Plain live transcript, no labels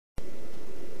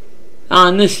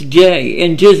On this day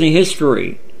in Disney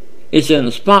history is in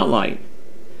the spotlight.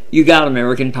 You got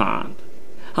American Pop.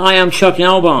 Hi, I'm Chuck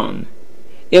Nalbone.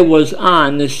 It was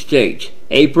on this date,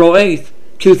 April 8th,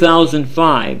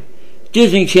 2005,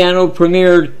 Disney Channel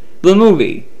premiered the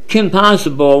movie Kim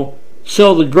Possible,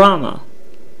 So the Drama.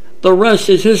 The rest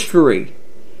is history.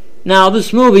 Now,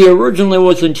 this movie originally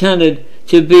was intended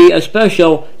to be a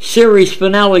special series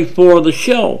finale for the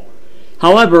show.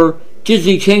 However,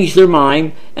 Disney changed their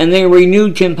mind and they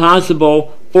renewed Kim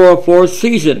Possible for a 4th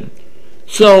season.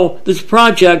 So, this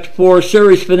project for a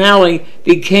series finale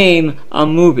became a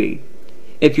movie.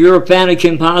 If you're a fan of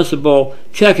Kim Possible,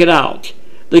 check it out.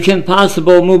 The Kim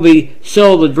Possible movie,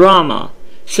 So the Drama,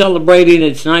 celebrating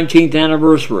its 19th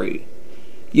anniversary.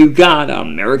 You got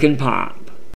American Pop.